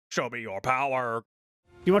Show me your power.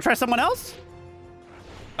 You want to try someone else?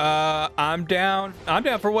 I'm down. I'm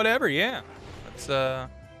down for whatever. Yeah. Let's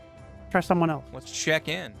try someone else. Let's check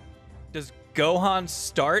in. Does Gohan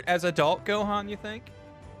start as adult Gohan, you think?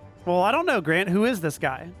 Well, I don't know, Grant. Who is this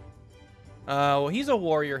guy? Well, he's a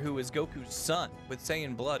warrior who is Goku's son, with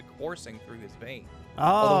Saiyan blood coursing through his veins. Oh,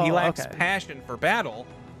 Although he lacks okay. passion for battle,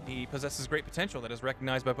 he possesses great potential that is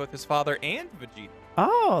recognized by both his father and Vegeta.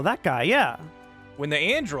 Oh, that guy, yeah. When the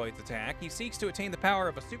androids attack, he seeks to attain the power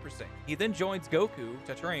of a Super Saiyan. He then joins Goku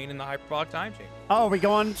to train in the hyperbolic time chamber. Oh, are we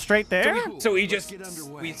going straight there? So we just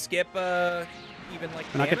we skip even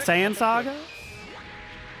like Not get Saiyan Saga?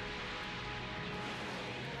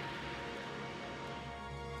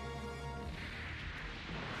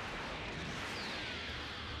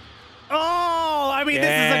 Oh, I mean, this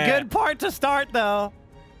is a good part to start, though.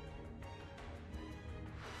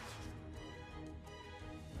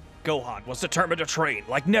 Gohan was determined to train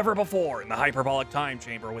like never before in the hyperbolic time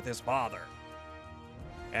chamber with his father.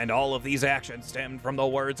 And all of these actions stemmed from the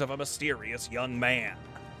words of a mysterious young man.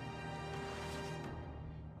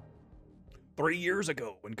 3 years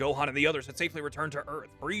ago, when Gohan and the others had safely returned to Earth,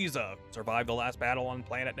 Frieza survived the last battle on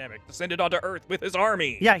planet Namek, descended onto Earth with his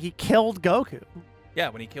army. Yeah, he killed Goku. Yeah,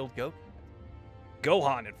 when he killed Goku.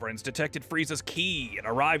 Gohan and friends detected Frieza's key and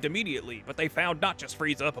arrived immediately, but they found not just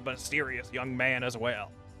Frieza, but a mysterious young man as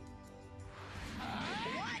well.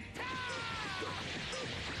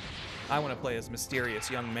 I want to play as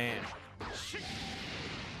mysterious young man.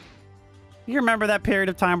 You remember that period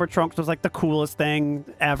of time where Trunks was like the coolest thing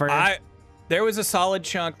ever? There was a solid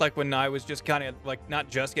chunk, like when I was just kind of like not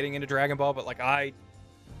just getting into Dragon Ball, but like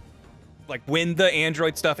when the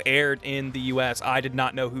Android stuff aired in the US, I did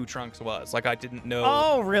not know who Trunks was. Like I didn't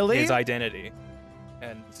know his identity.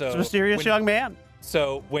 And so it's a mysterious young man.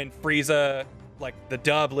 So when Frieza, like the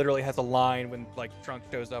dub literally has a line when like Trunks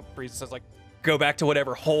shows up, Frieza says like, go back to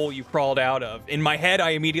whatever hole you crawled out of. In my head,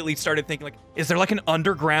 I immediately started thinking like, is there like an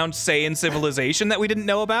underground Saiyan civilization that we didn't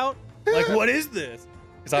know about? Like, what is this?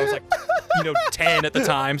 Because I was like, 10 at the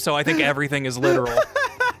time, so I think everything is literal.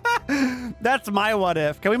 That's my what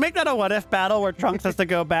if. Can we make that a what if battle where Trunks has to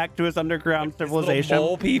go back to his underground civilization?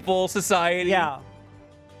 Mole people society. Yeah.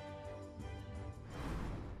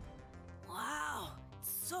 Wow,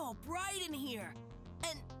 it's so bright in here,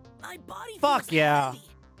 and my body Fuck feels yeah. heavy.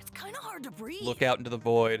 It's kind of hard to breathe. Look out into the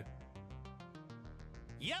void.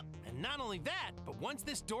 Yep, and not only that, but once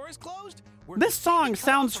this door is closed, This song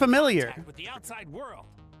sounds familiar. With the outside world.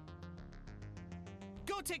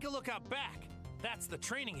 Go take a look out back. That's the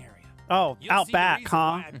training area. Oh, You'll out see the back, reason huh?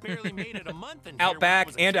 why I barely made it a month in here Out when I back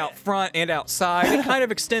was a and kid. out front and outside. It kind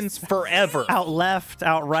of extends forever. Out left,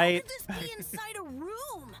 out right. How could this be inside a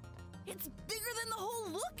room? It's bigger than the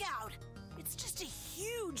whole lookout. It's just a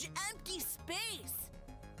huge empty space.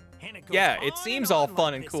 And it goes Yeah, on it seems and all on fun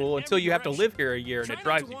like and this in cool until every you have to direction. live here a year and Try it not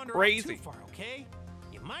drives to you wander off crazy. too far, okay?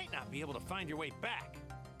 You might not be able to find your way back.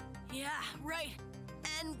 Yeah, right.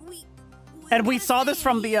 And we And we saw this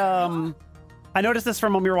from the I noticed this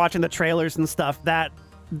from when we were watching the trailers and stuff, that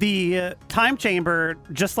the time chamber,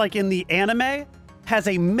 just like in the anime, has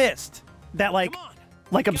a mist that like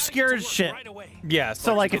obscures shit. Yeah,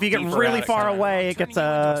 So like if you get really far away, it gets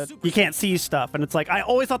you can't see stuff, and it's like I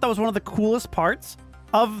always thought that was one of the coolest parts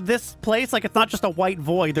of this place. Like it's not just a white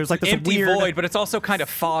void. There's like this empty weird void, but it's also kind of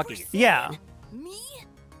foggy. Yeah. Me?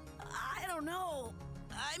 I don't know.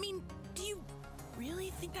 I mean, do you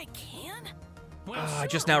really think I can? I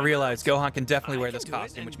just now realized Gohan can definitely wear this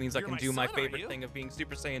costume, which means I can do my favorite thing of being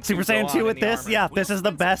Super Saiyan 2. Super Saiyan 2 with this? Yeah, this is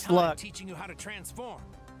the best look. Teaching you how to transform,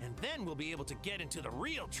 and then we'll be able to get into the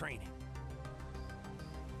real training.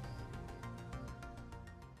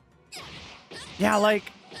 Yeah,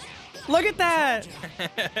 like look at that.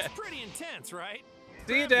 It's pretty intense, right?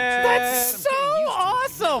 See you, Dad. That's so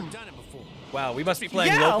awesome. Done it before. Wow, we must be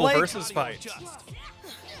playing Yeah, local like- versus fights.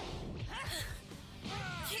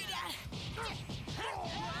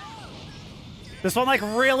 This one like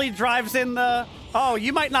really drives in the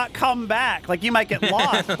you might not come back. Like you might get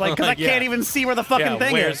lost. Like because I Yeah. can't even see where the fucking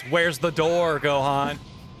thing is. Where's the door, Gohan?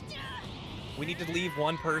 We need to leave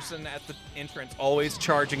one person at the entrance always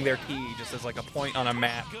charging their key, just as like a point on a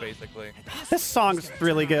map, basically. This song's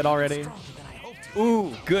really good already.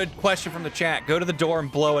 Ooh, good question from the chat. Go to the door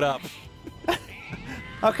and blow it up.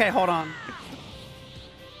 Okay, hold on.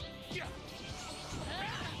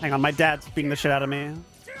 Hang on, my dad's beating the shit out of me.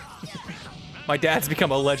 My dad's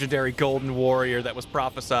become a legendary golden warrior that was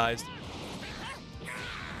prophesized.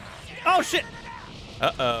 Oh shit!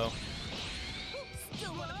 Uh-oh.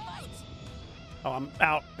 Oh, I'm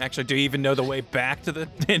out. Actually, do you even know the way back to the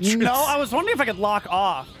entrance? No, I was wondering if I could lock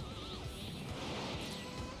off.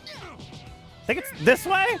 I think it's this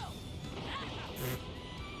way?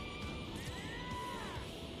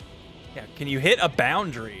 Yeah, can you hit a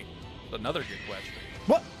boundary? That's another good question.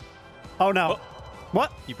 What? Oh, no. Oh.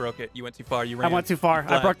 What? You broke it. You went too far. You ran. I went too far.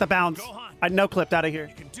 I broke the bounds. Gohan. I no-clipped out of here.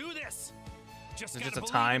 You can do this. Is it just a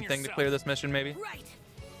time thing to clear this mission, maybe? Right.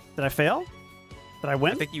 Did I fail? Did I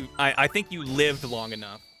win? I think you lived long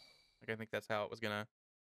enough. Like I think that's how it was gonna.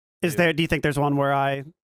 Is there? Do you think there's one where I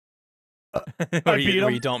where beat you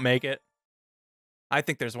him? don't make it. I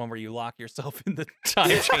think there's one where you lock yourself in the time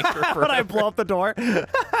chamber forever. when I blow up the door?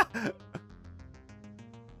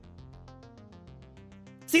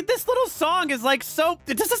 See, this little song is like so.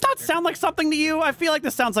 Does this not sound like something to you? I feel like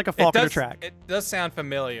this sounds like a Faulkner track. It does sound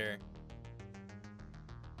familiar,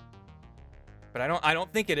 but I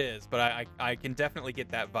don't think it is. But I can definitely get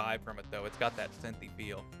that vibe from it though. It's got that synthy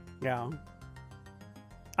feel. Yeah.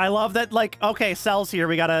 I love that. Like, okay, Cell's here.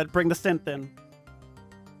 We gotta bring the synth in.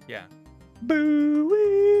 Yeah.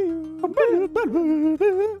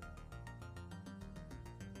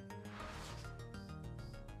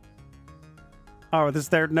 Oh, is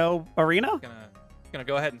there no arena? Gonna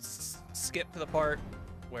go ahead and skip to the part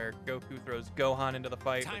where Goku throws Gohan into the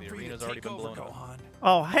fight. Time The for you arena's to already take been over, blown up. Gohan.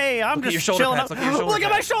 Oh, hey, I'm Look at just your shoulder chilling pads, out. look at your shoulder Look at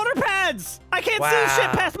my pads. shoulder pads! I can't see Wow.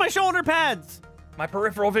 shit past my shoulder pads! My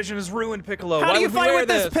peripheral vision is ruined, Piccolo. How Why do you would we fight wear with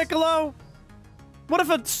this, Piccolo? What if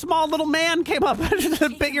a small little man came up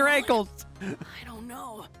and bit your ankles? I don't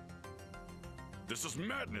know. This is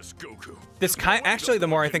madness, Goku. Actually, the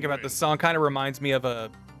more I think about this song, kind of reminds me of a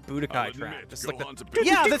Budokai track. Just like the,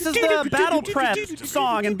 Yeah, this is the battle prep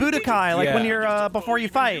song in Budokai, like when you're before you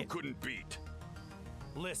fight. Couldn't beat.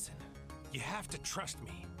 Listen, you have to trust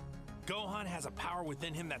me. Gohan has a power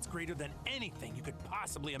within him that's greater than anything you could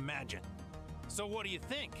possibly imagine. So what do you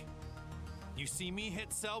think? You see me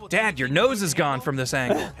hit Cell with Dad, your anything nose you is can gone handle? from this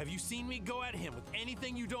angle. Have you seen me go at him with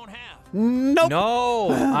anything you don't have? Nope. No,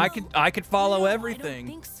 I could follow No, everything.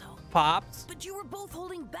 I don't think so. Pops. But you were both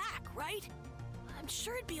holding back, right? I'm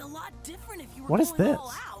sure it'd be a lot different if you were What is going all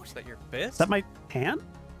this? out. Is that your fist? Is that my hand?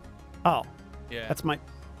 Oh, Yeah. that's my.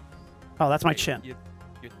 Oh, that's my chin. You're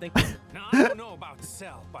thinking. Now, I don't know about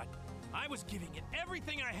Cell, but I was giving it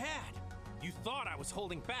everything I had. You thought I was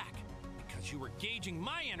holding back because you were gauging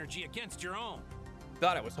my energy against your own.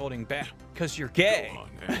 Thought I was holding back because you're gay.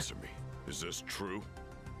 Gohan, answer me. Is this true?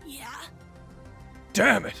 Yeah.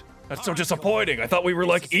 Damn it. That's so disappointing. I thought we were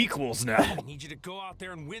like equals now. I need you to go out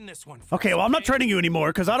there and win this one. For Okay, us, well, I'm not training you anymore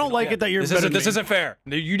because I don't like it that you're This better isn't than this me. isn't fair.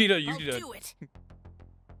 You need I'll a do it.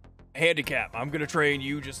 handicap. I'm gonna train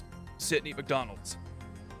you. Just sit and eat McDonald's.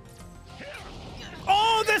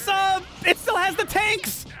 Oh, this it still has the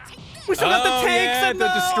tanks. We still got Oh, the tanks yeah, and the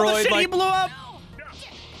the destroyed, shit he like- blew up.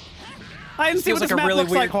 I didn't see what Feels this like a map really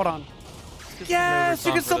looks like. weird- Hold on. Yes,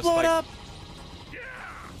 you can still blow it up.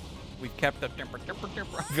 We've kept the.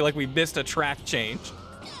 I feel like we missed a track change.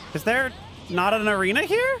 Is there not an arena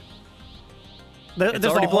here? There's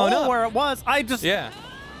already a blown hole up. where it was. Yeah.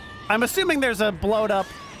 I'm assuming there's a blowed up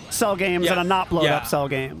Cell games Yeah. and a not blowed Yeah. up Cell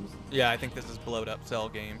games. Yeah, I think this is blowed up Cell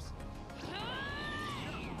games.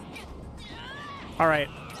 All right.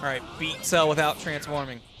 All right, beat Cell without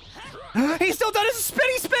transforming. He's still done his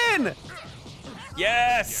spinny spin.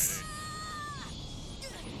 Yes.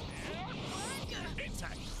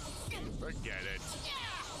 Forget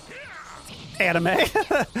it. Anime.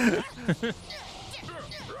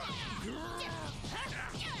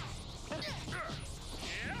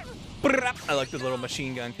 I like the little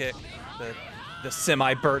machine gun kick, the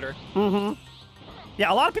semi-birder.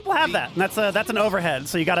 Yeah, a lot of people have that, and that's an overhead.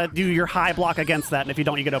 So you got to do your high block against that, and if you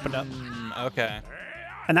don't, you get opened up. Okay.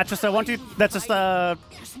 And that's just a 1, 2. That's just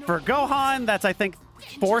for Gohan. That's I think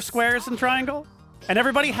 4 squares in triangle. And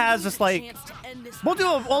everybody has just like Chance to end this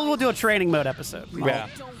we'll do a training mode episode. Yeah.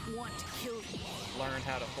 I don't want to kill you. Learn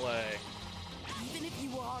how to play. Even if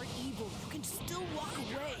you are evil, you can still walk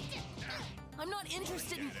away. I'm not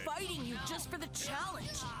interested in fighting you just for the challenge.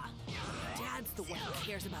 Dad's the one who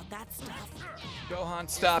cares about that stuff. Gohan,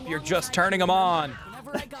 stop. You're just turning them on.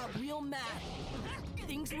 Whenever I got real mad,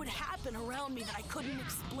 things would happen around me that I couldn't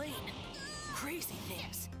explain. Crazy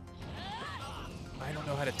things. I don't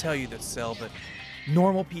know how to tell you this, Cell, but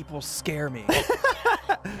normal people scare me. A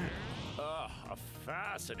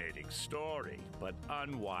fascinating story, but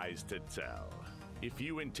unwise to tell. If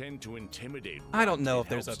you intend to intimidate, I don't know it if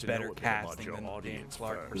there's helps a to know better a bit about casting your than Dan audience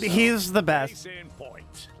Clark for first. Cell. He's the best. Case in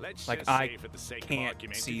point. Let's Like, just I say for the sake of can't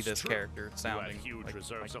argument, see it's this true. character You have sounding huge like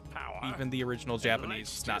reserves of power. even the original Japanese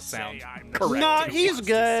Let's does not just say sound I'm correct. No, who he's wants to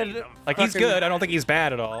see good. them Like, he's Fucking- good. I don't think he's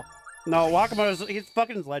bad at all. No, he's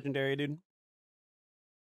fucking legendary, dude.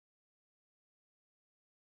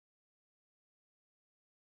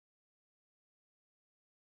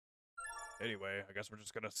 Anyway, I guess we're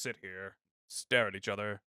just gonna sit here, stare at each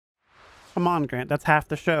other. Come on, Grant. That's half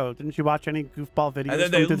the show. Didn't you watch any goofball videos? And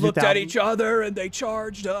then they from the looked at 2000s? each other and they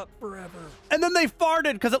charged up forever. And then they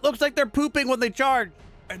farted because it looks like they're pooping when they charge.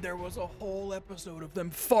 And there was a whole episode of them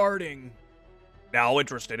farting. Now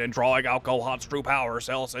interested in drawing out Gohan's true power,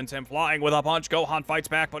 Cell sends him flying with a punch. Gohan fights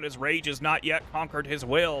back, but his rage has not yet conquered his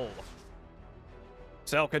will.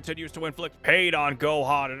 Cell continues to inflict pain on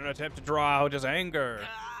Gohan in an attempt to draw out his anger.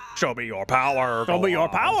 Show me your power, Show me your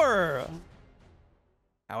Gohan. power.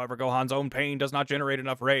 However, Gohan's own pain does not generate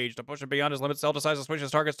enough rage to push him beyond his limits. Cell decides to switch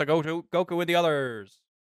his targets to Goku and the others.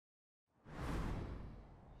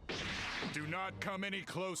 Do not come any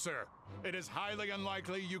closer. It is highly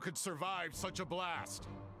unlikely you could survive such a blast.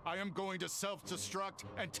 I am going to self-destruct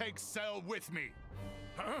and take Cell with me.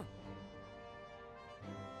 Huh?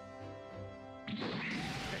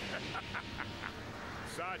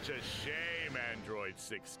 Such a shame, Android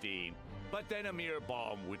 16. But then a mere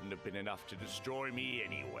bomb wouldn't have been enough to destroy me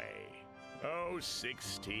anyway. Oh,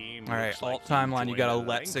 16. All right, looks like alt timeline, you gotta joined a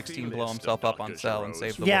let lengthy 16 blow list himself of up on Dr. Cell and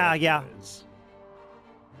Zero's save the Yeah, world. yeah.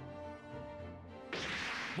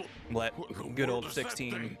 Let good old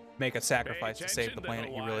 16 make a sacrifice Pay to save the attention, planet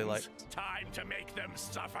you little really ones. like. Time to make them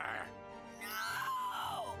suffer.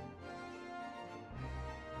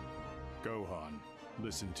 Gohan,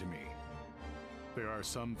 listen to me. There are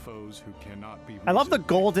some foes who cannot be. I love the reasoned with.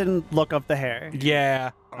 golden look of the hair.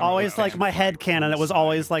 Yeah. Always like my head canon, it was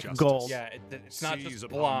always like gold. Yeah, it's not Seize just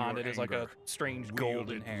upon blonde, your it is like a anger. strange Wield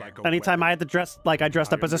golden it hair. like a Anytime I had to dress, like I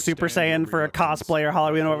dressed up as a Super Saiyan for a cosplay or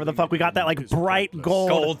Halloween or whatever the fuck, we got that like bright gold,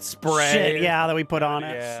 Gold spray. shit, yeah, that we put on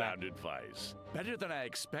it. Yeah. Sound advice. Better than I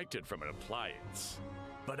expected from an appliance.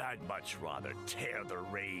 But I'd much rather tear the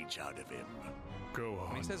rage out of him. When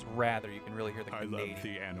he Gohan, says rather, you can really hear the I love Canadian.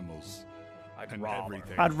 the animals I'd and rather.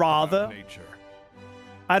 everything. I'd rather. about nature.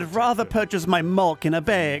 I'd rather purchase my milk in a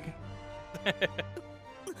bag.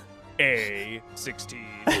 A16.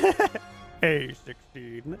 Hey,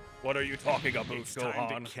 16. What are you talking about, It's time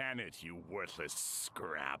Gohan? to can it, you worthless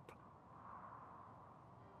scrap.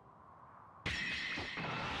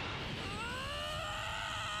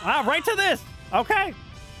 Wow, right to this. Okay.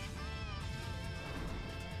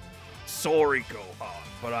 Sorry, Gohan,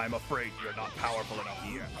 but I'm afraid you're not powerful enough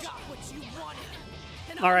yet. Got what you wanted.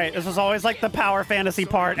 And All right, this was always like the power fantasy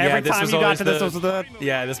part. Yeah, Every this time was you got always to this the- was the...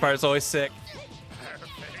 Yeah, this part is always sick.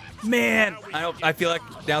 Man, I feel like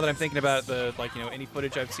now that I'm thinking about the any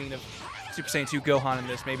footage I've seen of Super Saiyan 2 Gohan in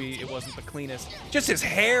this, maybe it wasn't the cleanest. Just his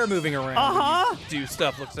hair moving around when you do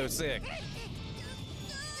stuff looks so sick.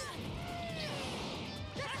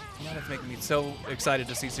 Now that's making me so excited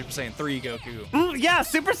to see Super Saiyan 3 Goku. Yeah,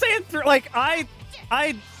 Super Saiyan 3, like, I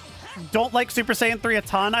don't like Super Saiyan 3 a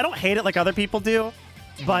ton. I don't hate it like other people do,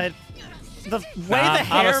 but the way the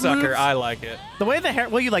hair I'm a sucker. moves... I like it. The way the hair...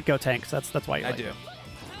 Well, you like Go Tanks. That's why you I like do. it.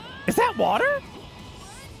 Is that water?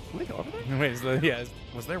 Can we go over there? Wait,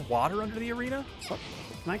 was there water under the arena? Can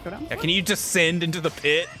I go down? Yeah, can you descend into the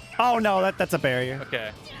pit? Oh, no, that's a barrier.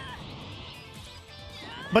 Okay.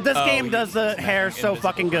 But this Oh, game you- does the hair invisible. so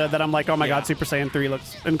fucking good that I'm like, oh my Yeah. god, Super Saiyan 3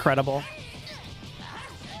 looks incredible.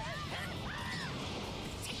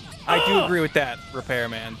 I do agree with that,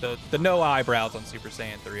 Repairman. The no eyebrows on Super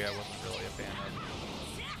Saiyan 3 I wasn't really a fan of.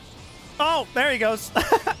 Oh, there he goes.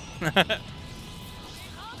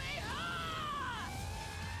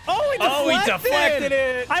 Oh, he deflected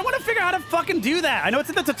it! I want to figure out how to fucking do that. I know it's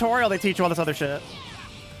in the tutorial they teach you all this other shit.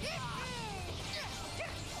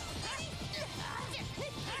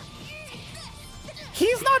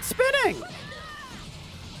 He's not spinning.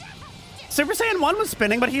 Super Saiyan 1 was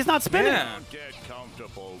spinning, but he's not spinning. Yeah. Get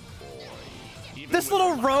comfortable, boy. Even This with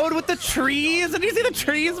little the road with the trees, and you see the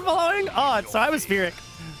trees blowing? Oh, it's so atmospheric.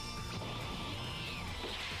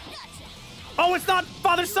 Oh, it's not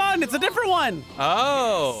Father-Son. It's a different one.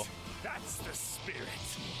 Oh. That's the spirit.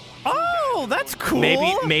 Oh, that's cool.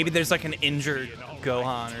 Maybe there's like an injured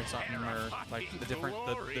Gohan or something, or like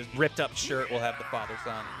the ripped up shirt will have the father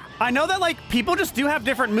son. I know that like people just do have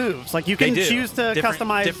different moves. Like you can choose to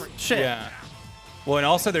customize shit. Yeah. Well, and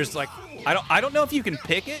also there's like I don't know if you can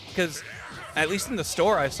pick it because at least in the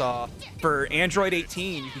store I saw for Android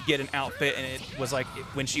 18 you could get an outfit and it was like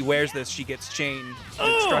when she wears this she gets chained to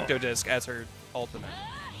Destructo Disc as her ultimate.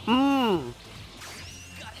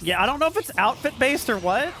 Yeah, I don't know if it's outfit based or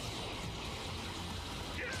what.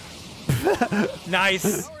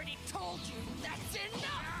 Nice. already told you that's enough.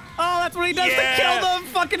 Oh, that's what he does to kill the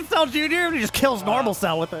fucking Cell Jr. He just kills normal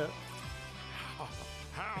Cell with it.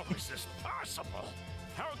 How is this possible?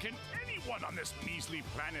 How can anyone on this measly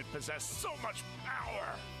planet possess so much power?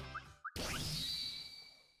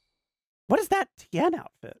 What is that Tien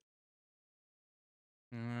outfit?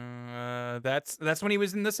 That's when he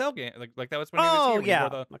was in the Cell game. Like that was when he was here. When yeah. He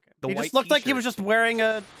wore Okay. the He white just looked like he was t-shirt. just wearing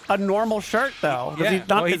a normal shirt, though. Does Yeah, he not,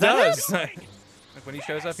 well, he is that it? does. Like when he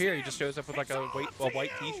shows up here, he just shows up with like a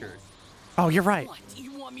white t-shirt. Oh, you're right. What,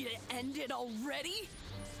 you want me to end it already?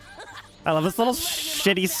 I love this little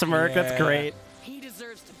shitty smirk. Yeah. That's great. He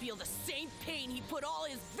deserves to feel the same pain he put all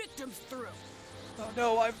his victims through. Oh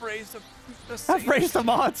no, I've raised a I've raised a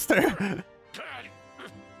monster.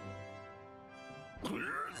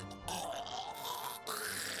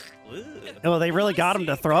 Oh, they really got him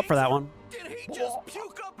to throw up for that one. Did he just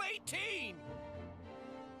puke up 18?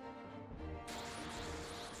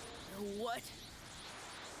 What?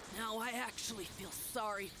 Now I actually feel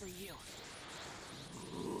sorry for you.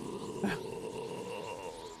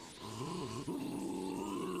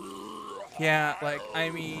 Yeah, like I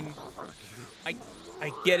mean, I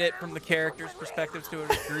get it from the character's perspectives to a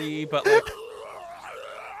degree, but like,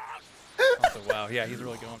 also, wow, yeah, he's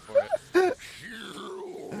really going for it.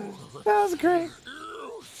 That was great.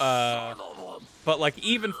 But like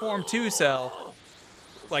even Form 2 Cell,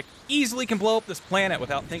 like easily can blow up this planet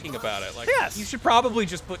without thinking about it. Like, Yes. you should probably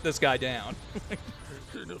just put this guy down.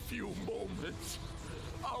 In a few moments,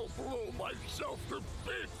 I'll blow myself to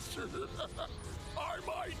bits. I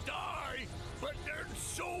might die, but then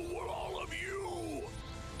so will all of you.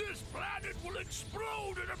 This planet will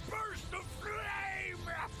explode in a burst of flame.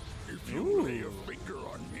 If you lay a finger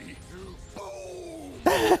on me, boom!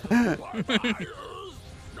 Bye-bye, Earth.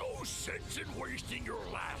 No sense in wasting your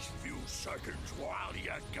last few seconds while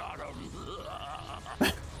you got 'em.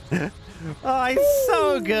 Oh, he's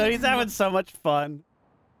so good. He's having so much fun.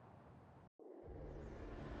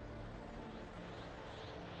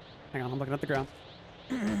 Hang on, I'm looking at the ground.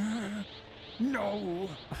 No.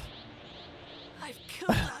 I've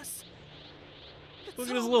killed us. It's Look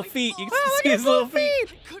at his all little my feet. You fault. can see his little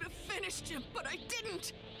feet. I could have finished him, but I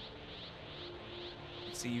didn't.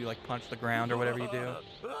 See you like punch the ground or whatever you do.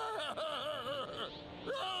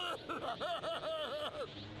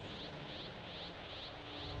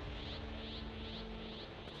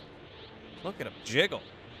 Look at him jiggle.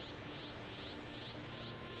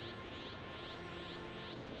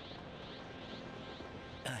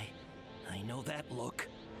 I know that look.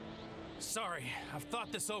 Sorry, I've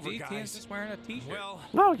thought this over, GT's guys. just wearing a t-shirt. Well,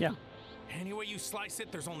 Oh, yeah. any way you slice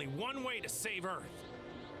it, there's only one way to save Earth.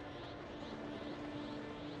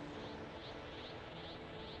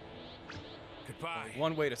 Goodbye.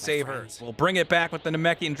 One way to my save her. friends. We'll bring it back with the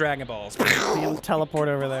Namekian Dragon Balls. See him teleport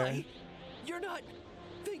over there. Goodbye. You're not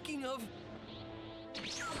thinking of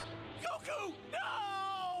Goku.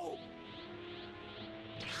 No!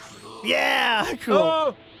 Yeah, cool.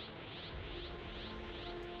 Oh!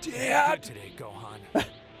 Good Dad! today, Gohan.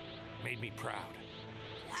 Made me proud.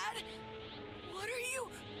 Dad, what are you?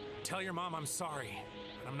 Tell your mom I'm sorry,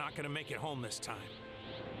 but I'm not gonna make it home this time.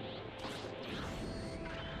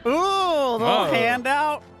 Ooh, little Oh.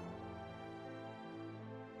 handout.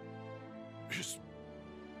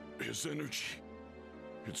 His energy,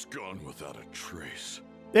 it's gone without a trace.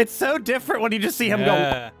 It's so different when you just see him go.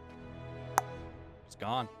 Yeah. It's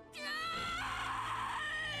gone.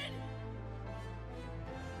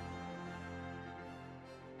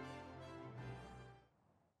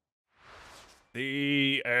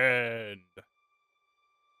 The end.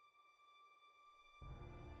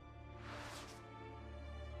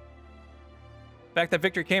 The fact that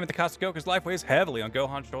victory came at the cost of Goku's life weighs heavily on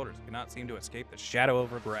Gohan's shoulders. He cannot seem to escape the shadow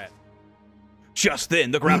of regret. Just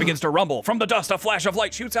then, the ground begins to rumble. From the dust, a flash of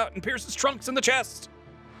light shoots out and pierces Trunks in the chest.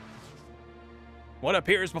 What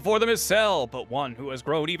appears before them is Cell, but one who has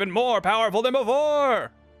grown even more powerful than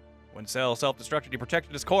before. When Cell self-destructed, he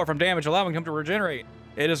protected his core from damage, allowing him to regenerate.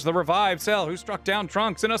 It is the revived Cell who struck down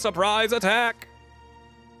Trunks in a surprise attack.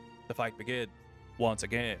 The fight begins once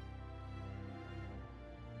again.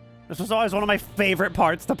 This was always one of my favorite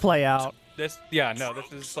parts to play out. This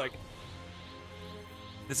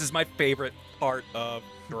is my favorite part of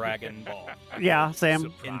Dragon Ball. Yeah, Sam.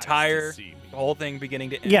 Surprised Entire, to see me. the whole thing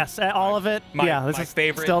beginning to end. Yes, all of it. Yeah, this my is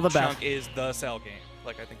favorite still the chunk best. is the Cell game.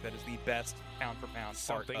 Like, I think that is the best pound for pound part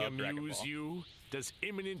Something of Dragon amuse Ball. you? Does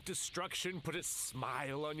imminent destruction put a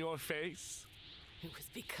smile on your face? It was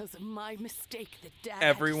because of my mistake that Dad had to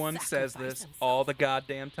Everyone says sacrifice this himself. all the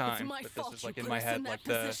goddamn time. my But fault this is like you in put my us head, in that like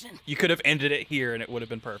the position. you could have ended it here and it would have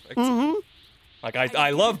been perfect. Mm-hmm. Like I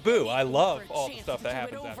I love didn't Boo. I wait love for a all the chance stuff to that do it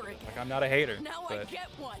happens over after this. again. Like I'm not a hater, Now I but get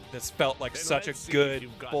one. this felt like Then such a let's see if good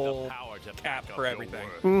you've got the full power to cap back for up your everything.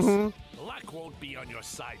 words. Mm-hmm. Luck won't be on your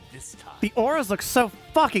side this time. The auras look so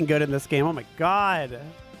fucking good in this game. Oh my god.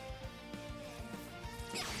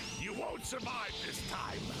 You won't survive this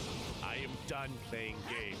time. I am done playing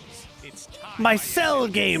games. It's time. My Cell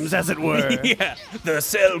games, as it were. Yeah, the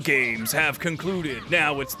Cell games have concluded.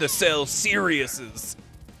 Now it's the Cell Seriouses.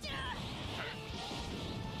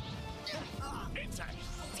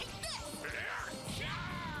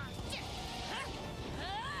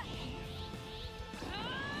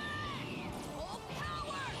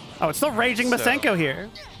 Oh, it's still Raging Masenko here.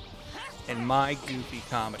 In my goofy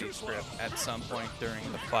comedy script, at some point during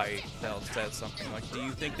the fight, Cell says something like, "Do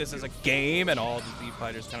you think this is a game?" And all the Z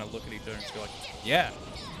fighters kind of look at each other and just go like, "Yeah,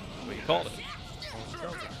 that's what you called it."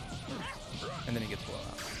 And then he gets blown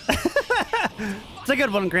up. It's a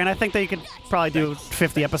good one, Grant. I think that you could probably do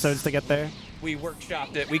 50 episodes to get there. We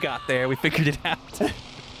workshopped it. We got there. We figured it out.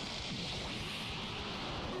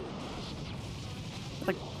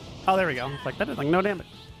 Like, oh, there we go. It's like, that is like no damage.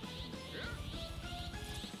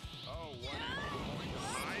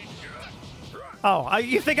 Oh,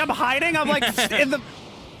 you think I'm hiding? I'm like in the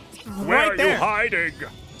right there. Where are you hiding?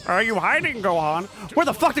 Are you hiding, Gohan? Where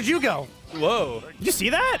the fuck did you go? Whoa. Did you see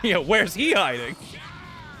that? Yeah, where's he hiding?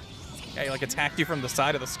 Yeah, he like attacked you from the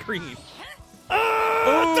side of the screen.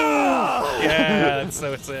 Yeah, that's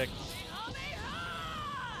so sick.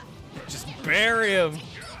 Just bury him.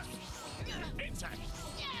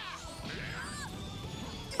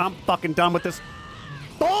 I'm fucking done with this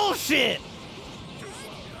bullshit.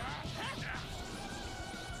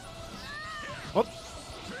 Oh.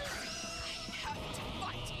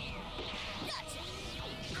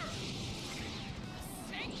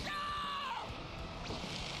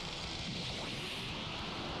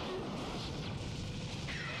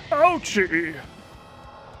 Ouchie!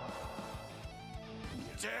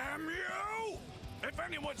 Damn you! If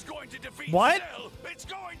anyone's going to defeat What? Cell, it's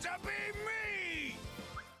going to be me!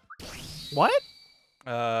 What?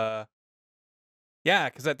 Yeah,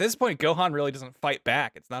 because at this point, Gohan really doesn't fight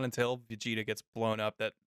back. It's not until Vegeta gets blown up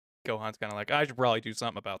that Gohan's kind of like, I should probably do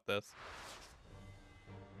something about this.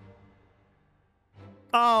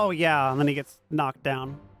 Oh, yeah, and then he gets knocked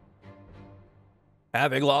down.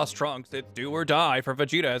 Having lost Trunks, it's do or die for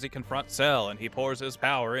Vegeta as he confronts Cell, and he pours his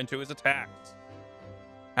power into his attacks.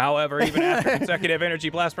 However, even after consecutive energy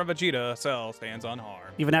blast from Vegeta, Cell stands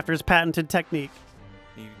unharmed. Even after his patented technique.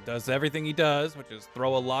 He does everything he does, which is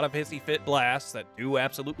throw a lot of hissy fit blasts that do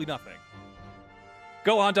absolutely nothing.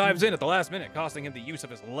 Gohan dives in at the last minute, costing him the use of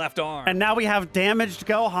his left arm. And now we have damaged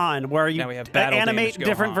Gohan, where you Now we have battle animate damaged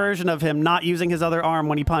different Gohan. version of him not using his other arm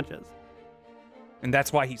when he punches. And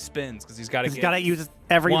that's why he spins, because he's got to use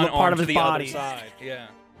every one part arm of to his the body. other side. Yeah.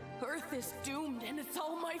 Earth is doomed, and it's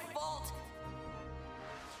all my fault.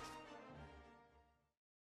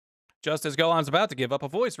 Just as Gohan's about to give up, a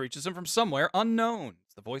voice reaches him from somewhere unknown.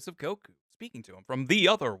 It's the voice of Goku, speaking to him from the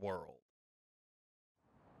other world.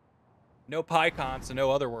 No PyCon, so no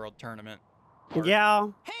otherworld tournament. Yeah.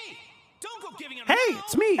 Hey, don't go giving him Hey, hell.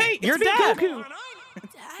 it's me. Hey, Your it's me, dad. Goku. Dad?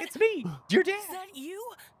 It's me, your dad. Is that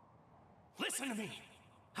you? Listen to me.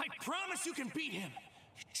 I promise you can beat him.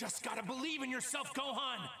 You just gotta believe in yourself,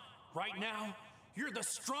 Gohan. Right now, you're the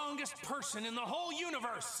strongest person in the whole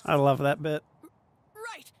universe. I love that bit.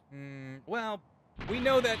 Right. Well, we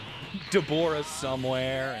know that Deborah's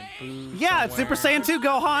somewhere and Boo's Yeah, it's Super Saiyan 2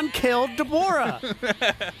 Gohan killed Deborah.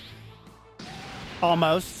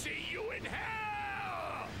 Almost. See you in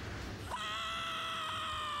hell!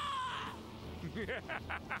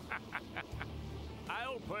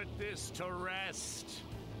 I'll put this to rest.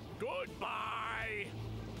 Goodbye!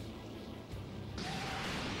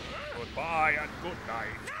 Goodbye and good night.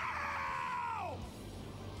 No!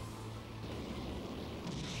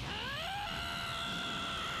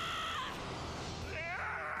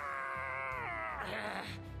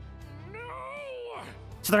 No!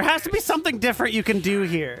 So there has to be something different you can do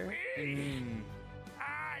here. I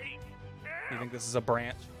You think this is a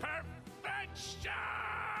branch? perfection!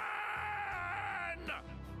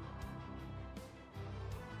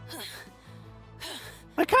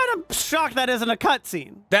 I'm kind of shocked that isn't a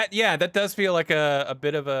cutscene. That does feel like a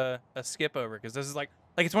bit of a skip over, because this is like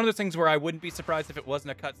it's one of those things where I wouldn't be surprised if it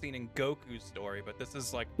wasn't a cutscene in Goku's story, but this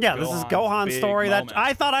is like Yeah, this is Gohan's big story. moment. That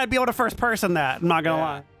I thought I'd be able to first person that. I'm not gonna Yeah.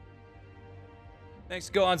 lie. Thanks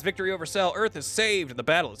to Gohan's victory over Cell, Earth is saved and the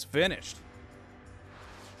battle is finished.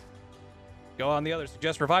 Gohan and the others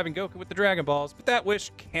suggest reviving Goku with the Dragon Balls, but that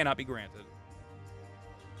wish cannot be granted.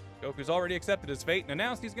 Goku's already accepted his fate and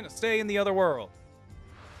announced he's going to stay in the other world.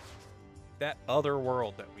 That other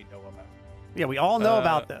world that we know about. Yeah, we all know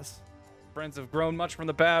about this. Friends have grown much from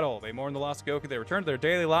the battle. They mourn the lost Goku. They return to their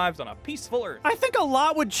daily lives on a peaceful Earth. I think a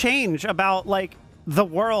lot would change about like the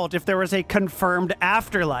world if there was a confirmed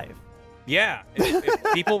afterlife. Yeah,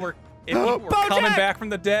 if people were coming BoJack! back from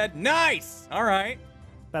the dead, nice. All right,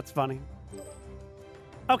 That's funny.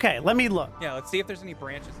 Okay, let me look. Yeah, let's see if there's any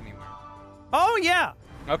branches anywhere. Oh, yeah.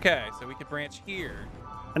 Okay, so we could branch here.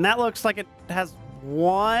 And that looks like it has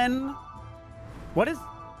one. What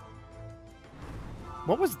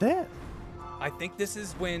was this? I think this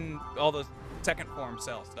is when all the second form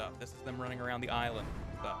cell stuff. This is them running around the island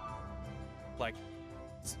stuff. Like,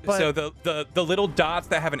 But- so the little dots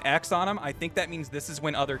that have an X on them, I think that means this is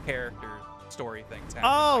when other characters story things happen.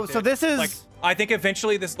 Oh, Like so this is like, I think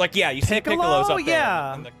eventually this, like, yeah, you see Piccolo's up there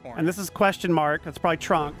yeah. in the corner. And this is question mark. That's probably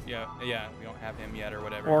Trunks yeah, we don't have him yet or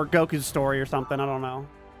whatever. or Goku's story or something. I don't know.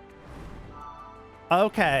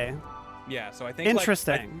 Okay. Yeah, so I think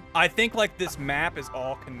Interesting. I think like this map is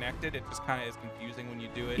all connected. It just kind of is confusing when you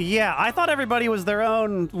do it. Yeah, I thought everybody was their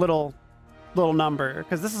own little number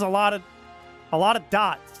because this is a lot of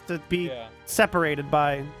dots to be Yeah. separated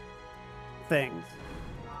by things.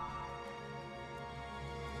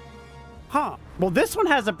 Huh. Well, this one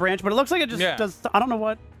has a branch, but it looks like it just Yeah. does. I don't know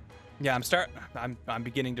what. Yeah, I'm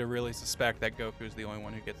beginning to really suspect that Goku's the only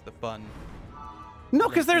one who gets the fun. No,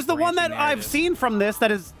 because there's the one that branching I've narrative. seen from this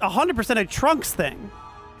that is 100% a Trunks thing.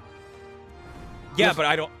 Yeah, but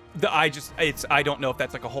I don't know if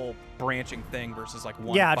that's like a whole branching thing versus like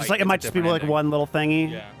one. Yeah, fight just like it that's a might just be different like ending. one little thingy.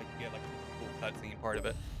 Yeah, like you get like a cool cutscene part of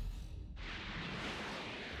it.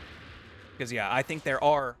 Because yeah, I think there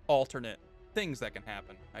are alternate things that can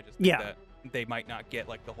happen. I just think Yeah. that they might not get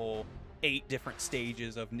like the whole 8 different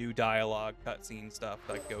stages of new dialogue, cutscene stuff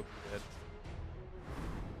like Goku did.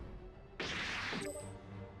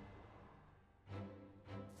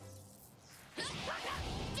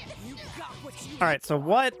 You got what you All right, so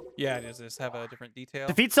what? Yeah, does this have a different detail?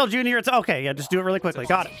 Defeat Cell Jr. It's okay. Yeah, just do it really quickly.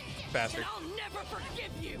 Got it. Faster. I'll never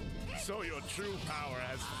forgive you. So your true power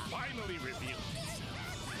has finally revealed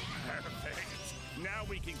itself. Perfect. Now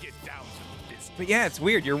we can get down to the business. But yeah, it's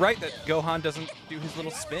weird. You're right that Gohan doesn't do his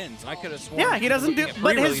little spins. And I could have sworn. Yeah, he doesn't do. looking at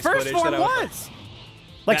But his pre-release first footage form that I was.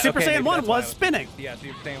 Like Yeah, Super okay, Saiyan maybe 1 that's why I was spinning. Yeah,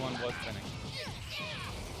 Super Saiyan 1 was spinning.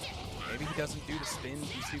 Maybe he doesn't do the spins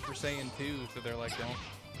in Super Saiyan 2, so they're like, don't.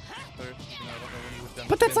 I don't know when he was done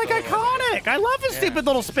But the that's spins like otherwise. iconic. I love his Yeah. stupid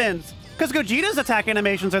little spins. Because Gogeta's attack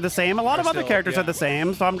animations are the same. A lot of They're other still- characters yeah. are the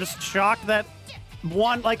same. So I'm just shocked that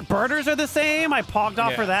one, like, Birders are the same. I pogged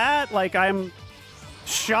off for Yeah. that. Like, I'm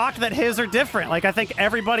shocked that his are different. Like, I think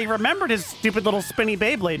everybody remembered his stupid little spinny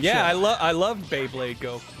Beyblade Yeah, shit. I love Beyblade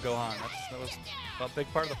Gohan. That was a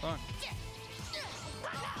big part of the fun.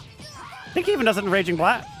 I think he even does it in Raging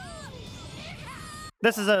Black.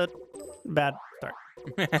 This is a bad start.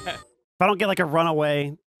 If I don't get, like, a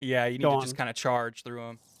runaway. Yeah, you need Go to on. just kind of charge through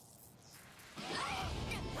him.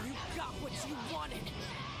 You got what you wanted,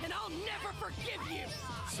 and I'll never forgive you.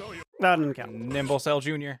 So your That didn't count. Nimble Cell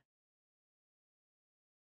Jr.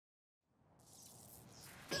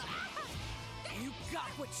 You got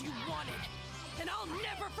what you wanted, and I'll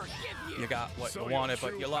never forgive you. You got what so you your wanted, but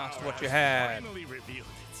true you lost power what you has had. Finally revealed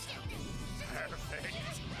itself. Perfect.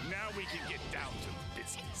 Now we can get down to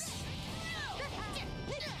business.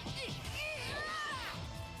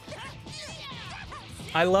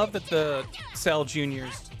 I love that the Cell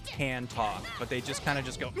Juniors can talk, but they just kind of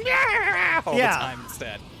just go all Yeah. the time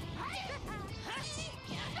instead.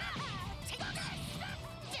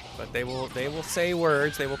 But they will say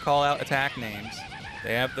words. They will call out attack names.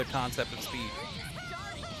 They have the concept of speed.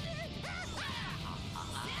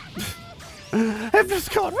 I'm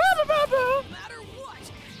just going. No matter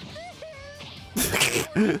what.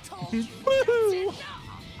 Told you, that's enough.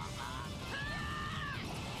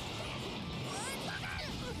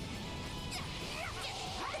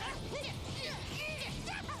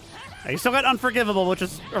 You still got Unforgivable, which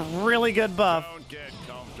is a really good buff. Don't get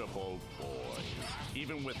comfortable, boy.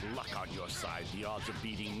 Even with luck on your side, the odds of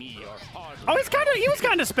beating me are hardly. Oh, he was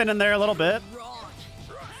kind of spinning there a little bit. Wrong.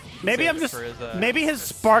 Maybe I'm Saved just for his, maybe his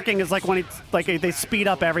sparking is like when it's like they speed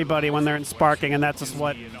up everybody when they're in sparking, and that's just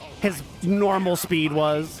what his normal speed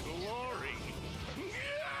was. glory.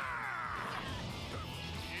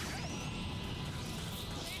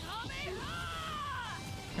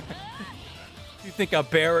 You think a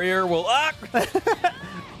barrier will Gotta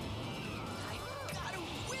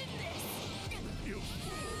win this.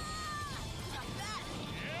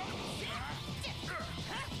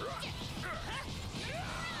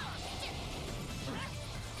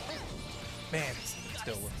 Man, it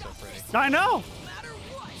still looks so pretty. I know. No matter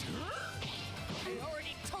what. I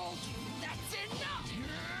already told you, that's enough.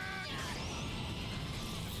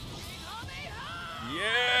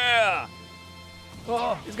 Yeah!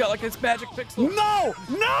 Oh, he's got like his magic pixel. No,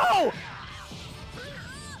 no!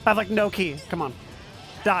 I have like no key. Come on,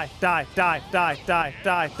 die, die, die, die, die,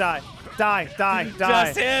 die, die, die, die, die.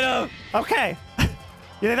 Just hit him! Okay.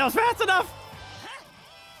 You think that was fast enough?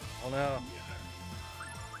 Oh no.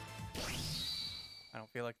 I don't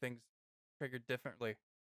feel like things triggered differently.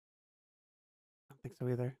 I don't think so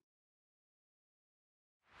either.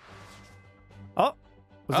 Oh.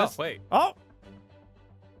 Was Oh, this? wait. Oh.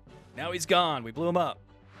 Now he's gone. We blew him up.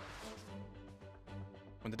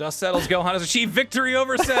 When the dust settles, Gohan has achieved victory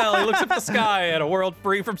over Cell. He looks up at the sky at a world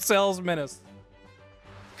free from Cell's menace.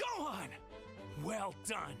 Gohan! Well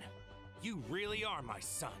done. You really are my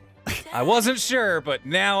son. I wasn't sure, but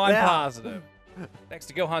now I'm Yeah. positive. Thanks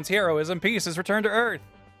to Gohan's heroism, peace has returned to Earth.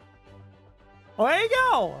 Well, there you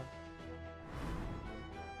go.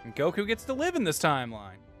 And Goku gets to live in this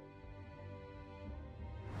timeline.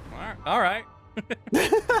 All right.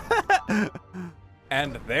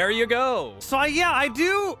 And there you go. So yeah, I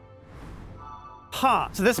do. Huh.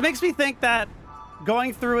 So this makes me think that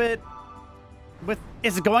going through it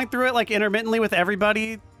is going through it like intermittently with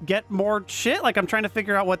everybody get more shit? Like I'm trying to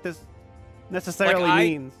figure out what this necessarily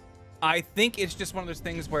means. I think it's just one of those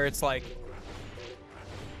things where it's like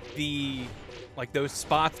those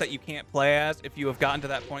spots that you can't play as. If you have gotten to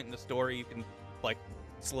that point in the story, you can like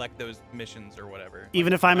select those missions or whatever.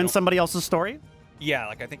 Even if I'm in somebody else's story? Yeah,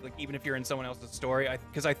 like I think like even if you're in someone else's story,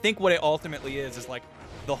 because I think what it ultimately is like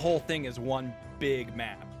the whole thing is one big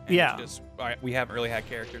map. And yeah. It's just we haven't really had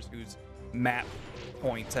characters whose map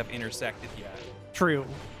points have intersected yet. True.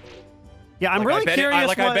 Yeah, I'm like, really curious.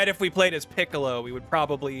 I bet if we played as Piccolo, we would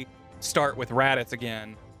probably start with Raditz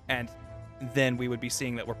again, and then we would be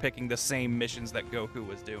seeing that we're picking the same missions that Goku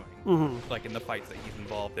was doing, like in the fights that he's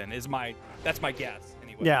involved in. That's my guess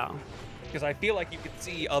anyway. Yeah. Because I feel like you could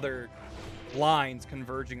see other lines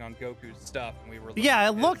converging on Goku's stuff, and we were. Yeah,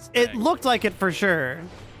 it looked like it for sure.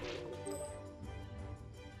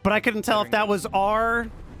 But I couldn't tell if that was our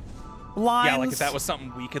lines. Yeah, like if that was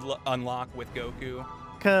something we could unlock with Goku.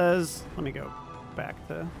 Because let me go back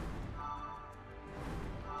to.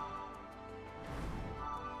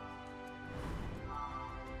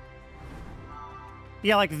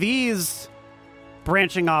 Yeah, like these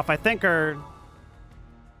branching off, I think are.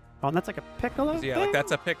 Oh, and that's like a Piccolo. Yeah, thing? like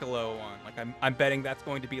that's a Piccolo one. Like I'm betting that's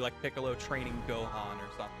going to be like Piccolo training Gohan or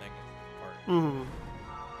something.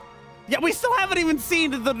 Yeah, we still haven't even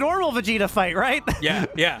seen the normal Vegeta fight, right?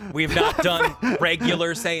 Yeah. We've not done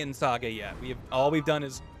regular Saiyan Saga yet. All we've done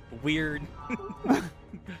is weird.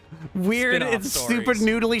 Weird spin-off and stories. stupid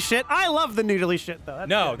noodly shit. I love the noodly shit though.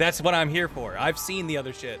 No, that's what I'm here for. I've seen the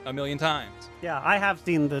other shit a million times. Yeah, I have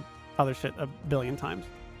seen the other shit a billion times.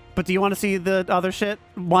 But do you want to see the other shit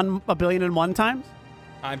 1,000,000,001 times?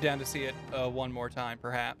 I'm down to see it one more time,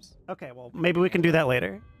 perhaps. Okay, well, maybe we can do that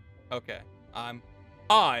later. Okay, I'm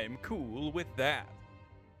cool with that.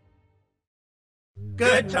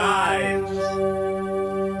 Good times.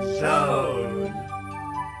 Zone.